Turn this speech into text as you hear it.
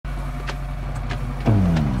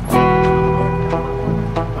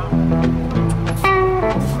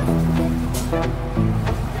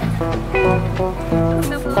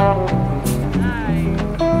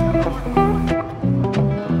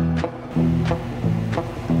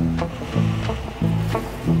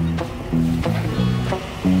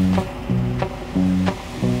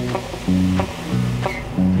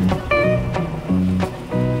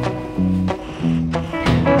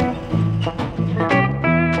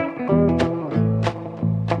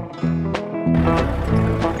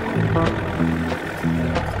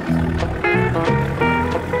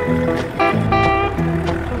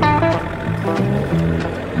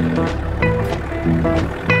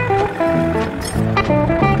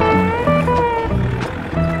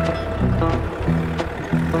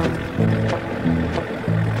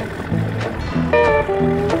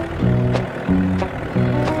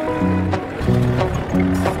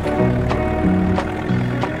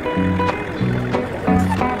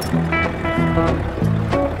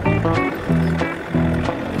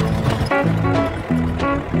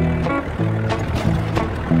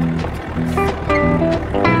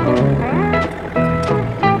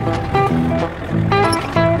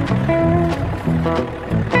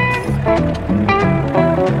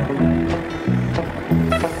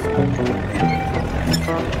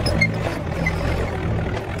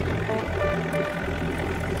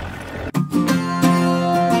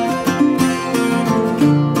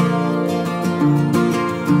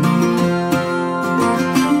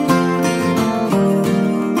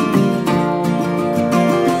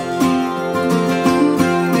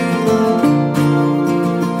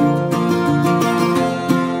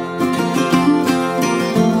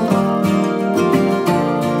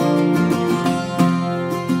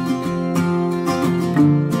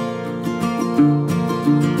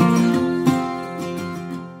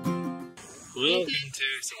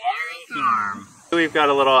farm. We've got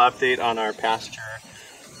a little update on our pasture,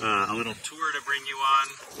 a little tour to bring you on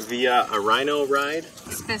via a Rhino ride.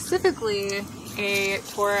 Specifically, a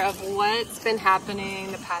tour of what's been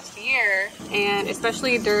happening the past year, and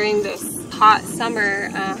especially during this hot summer,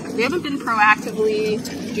 we haven't been proactively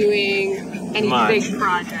doing any big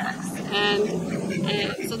projects.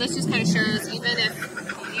 And so this just kind of shows, even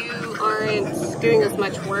if you aren't doing as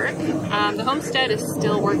much work, the homestead is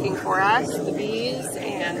still working for us, the bees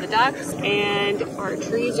and the ducks, and our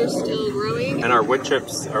trees are still growing. And our wood chip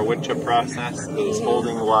process is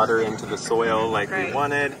holding water into the soil like we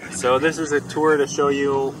wanted. So this is a tour to show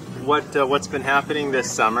you what's been happening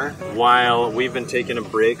this summer while we've been taking a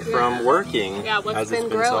break from working as it's been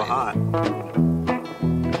so hot.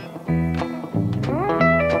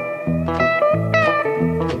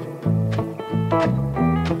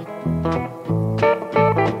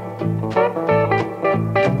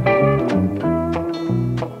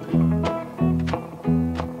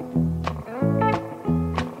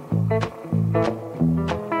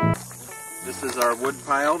 Our wood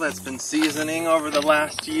pile that's been seasoning over the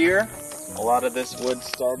last year. A lot of this wood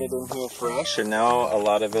started in here fresh, and now a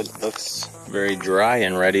lot of it looks very dry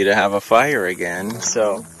and ready to have a fire again.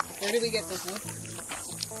 So, where did we get this wood?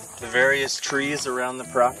 The various trees around the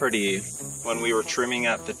property. When we were trimming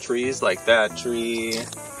up the trees, like that tree,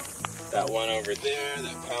 that one over there,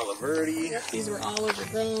 that Palo Verde. Yep, these were all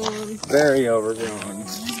overgrown. Very overgrown.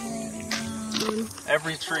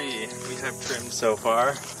 Every tree we have trimmed so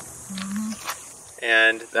far.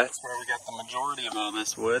 And that's where we got the majority of all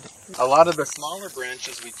this wood. A lot of the smaller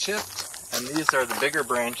branches we chipped, and these are the bigger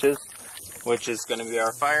branches, which is going to be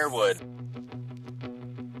our firewood.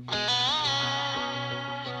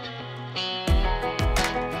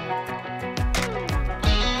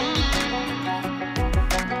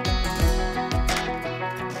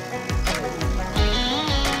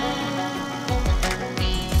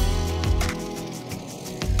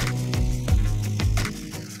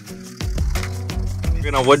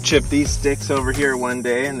 We're gonna wood chip these sticks over here one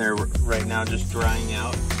day, and they're right now just drying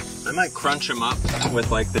out. I might crunch them up with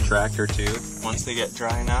like the tractor too. Once they get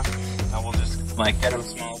dry enough, I will just like get them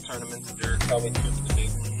small, turn them into dirt, probably chip the big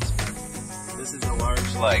ones. This is a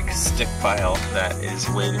large like stick pile that is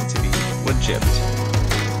waiting to be wood chipped.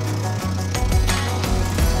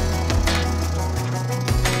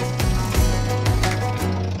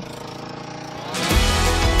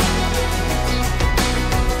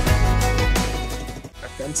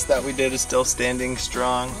 That we did is still standing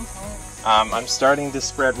strong. I'm starting to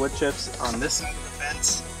spread wood chips on this side of the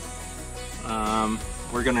fence.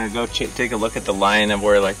 We're gonna go take a look at the line of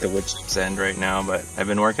where like the wood chips end right now, but I've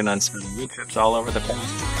been working on spreading wood chips all over the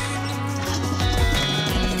pasture.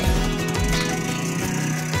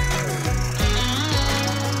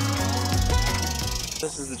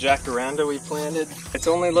 This is the jacaranda we planted. It's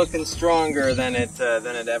only looking stronger than it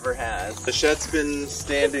ever has. The shed's been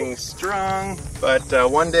standing strong, but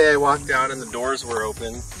one day I walked out and the doors were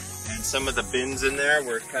open, and some of the bins in there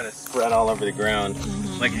were kind of spread all over the ground,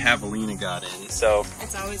 like a javelina got in. So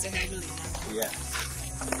it's always a javelina. Yeah.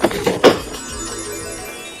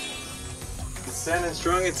 It's standing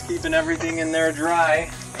strong. It's keeping everything in there dry,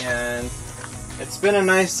 and it's been a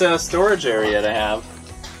nice storage area to have.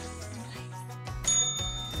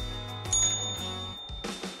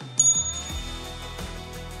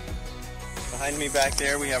 Behind me back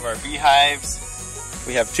there we have our beehives.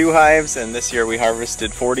 We have 2 hives, and this year we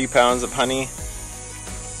harvested 40 pounds of honey.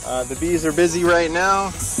 The bees are busy right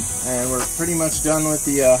now, and we're pretty much done with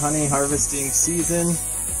the honey harvesting season. But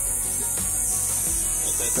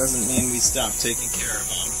that doesn't mean we stop taking care of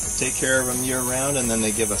them. We take care of them year round, and then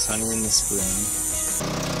they give us honey in the spring.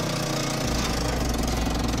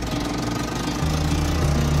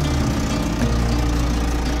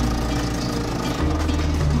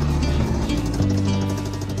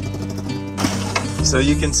 So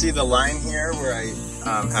you can see the line here where I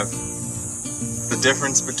have the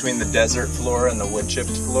difference between the desert floor and the wood chipped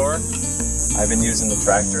floor. I've been using the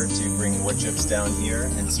tractor to bring wood chips down here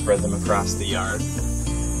and spread them across the yard.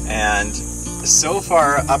 And so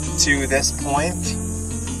far up to this point,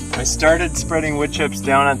 I started spreading wood chips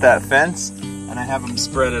down at that fence, and I have them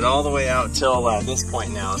spread it all the way out till this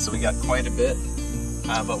point now. So we got quite a bit,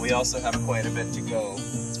 but we also have quite a bit to go.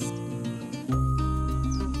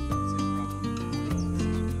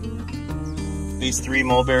 These 3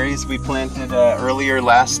 mulberries we planted earlier in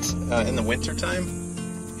the winter time,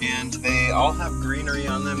 and they all have greenery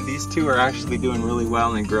on them. These 2 are actually doing really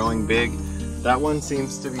well and growing big. That one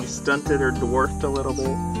seems to be stunted or dwarfed a little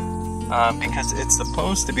bit because it's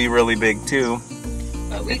supposed to be really big too.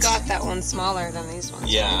 But we got that one smaller than these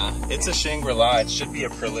ones. Yeah, it's a Shangri-La. It should be a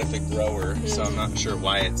prolific grower, so I'm not sure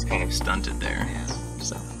why it's kind of stunted there. Yeah.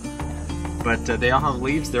 So, but they all have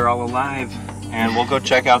leaves. They're all alive, and we'll go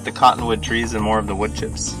check out the cottonwood trees and more of the wood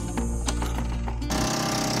chips.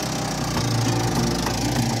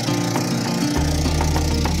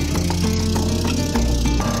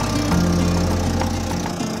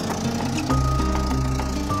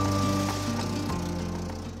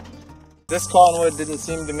 This cottonwood didn't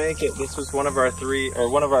seem to make it. This was one of our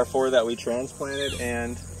four that we transplanted,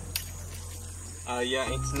 and yeah,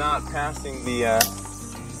 it's not passing the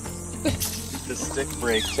the stick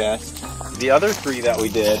break test. The other three that we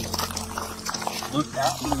did looked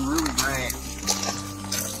absolutely really great.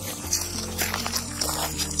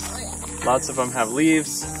 Lots of them have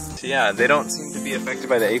leaves. So yeah, they don't seem to be affected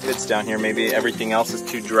by the aphids down here. Maybe everything else is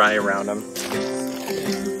too dry around them.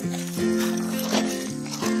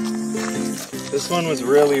 This one was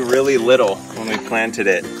really, really little when we planted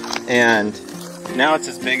it, and now it's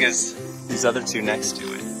as big as these other two next to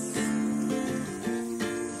it.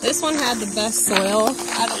 This one had the best soil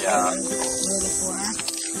out of Yeah. before.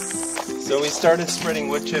 So we started spreading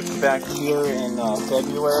wood chips back here in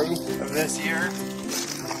February of this year.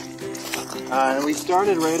 And we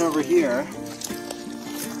started right over here.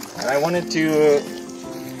 And I wanted to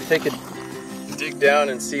take a dig down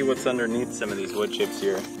and see what's underneath some of these wood chips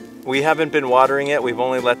here. We haven't been watering it. We've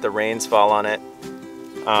only let the rains fall on it.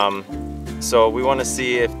 So we want to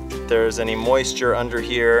see if there's any moisture under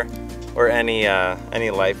here or any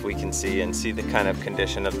life we can see, and see the kind of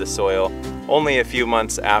condition of the soil only a few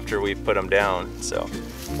months after we've put them down. So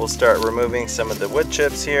we'll start removing some of the wood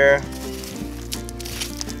chips here.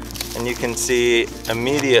 And you can see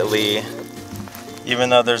immediately, even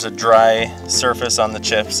though there's a dry surface on the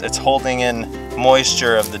chips, it's holding in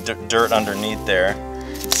moisture of the dirt underneath there.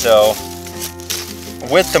 So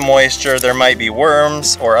with the moisture, there might be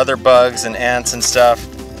worms or other bugs and ants and stuff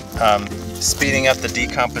speeding up the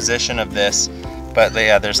decomposition of this. But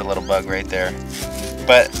yeah, there's a little bug right there.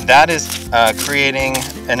 But that is creating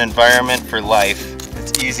an environment for life.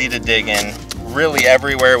 It's easy to dig in really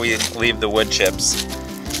everywhere we leave the wood chips.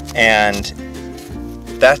 And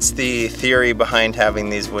that's the theory behind having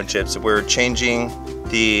these wood chips. We're changing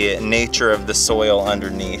the nature of the soil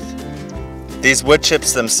underneath. These wood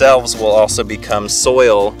chips themselves will also become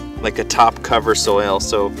soil, like a top cover soil,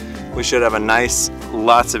 so we should have a nice,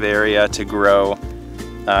 lots of area to grow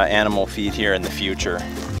animal feed here in the future.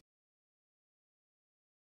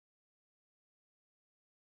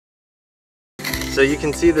 So you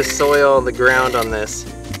can see the soil, the ground on this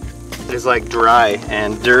is like dry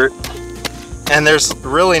and dirt, and there's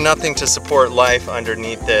really nothing to support life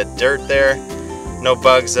underneath the dirt there. No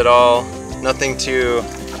bugs at all, nothing to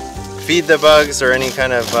feed the bugs or any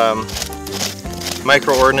kind of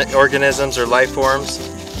microorganisms or life forms.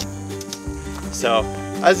 So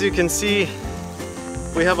as you can see,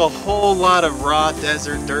 we have a whole lot of raw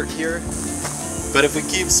desert dirt here, but if we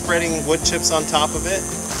keep spreading wood chips on top of it,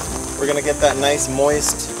 we're gonna get that nice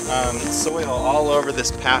moist soil all over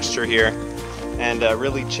this pasture here, and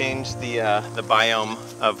really change the biome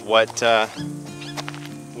of what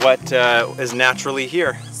is naturally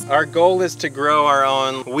here. Our goal is to grow our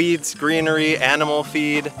own weeds, greenery, animal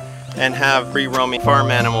feed, and have free roaming farm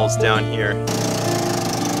animals down here.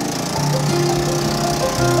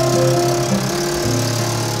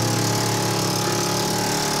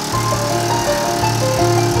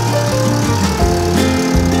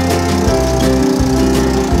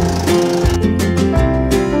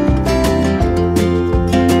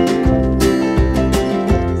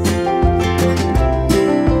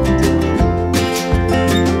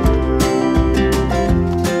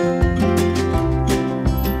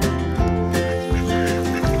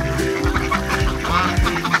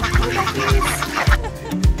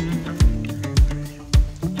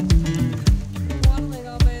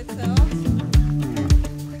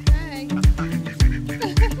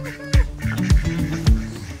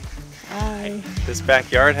 This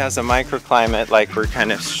backyard has a microclimate like we're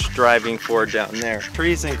kind of striving for down there.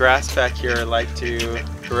 Trees and grass back here like to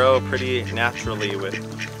grow pretty naturally.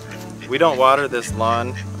 We don't water this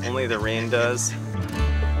lawn, only the rain does.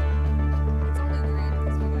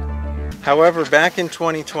 However, back in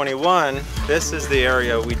 2021, this is the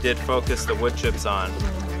area we did focus the wood chips on.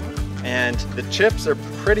 And the chips are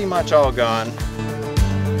pretty much all gone.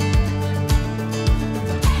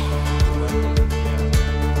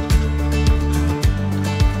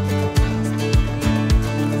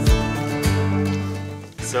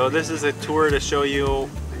 So this is a tour to show you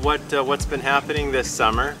what's been happening this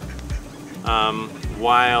summer.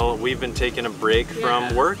 while we've been taking a break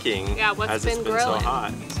from working. Yeah, what's as been it's been growing? so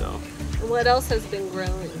hot. So What else has been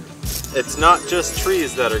growing? it's not just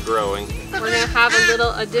trees that are growing. We're gonna have a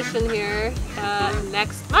little addition here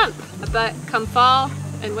next month. But come fall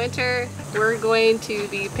and winter, we're going to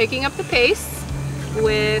be picking up the pace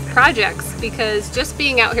with projects, because just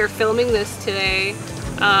being out here filming this today,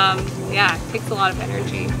 yeah, it takes a lot of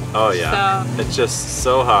energy. Oh yeah, So, it's just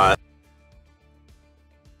so hot.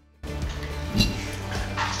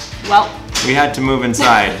 well, We had to move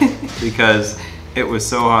inside because it was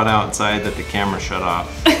so hot outside that the camera shut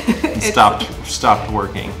off and stopped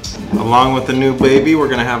working. Along with the new baby, we're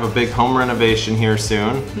gonna have a big home renovation here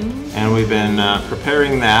soon, and we've been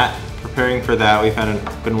preparing for that.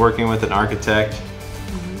 We've been working with an architect.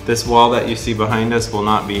 This wall that you see behind us will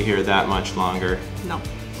not be here that much longer. no.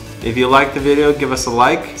 If you like the video, give us a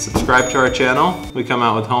like, subscribe to our channel. We come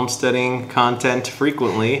out with homesteading content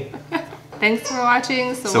frequently. Thanks for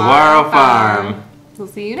watching Saguaro Farm. We'll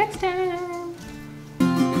see you next time.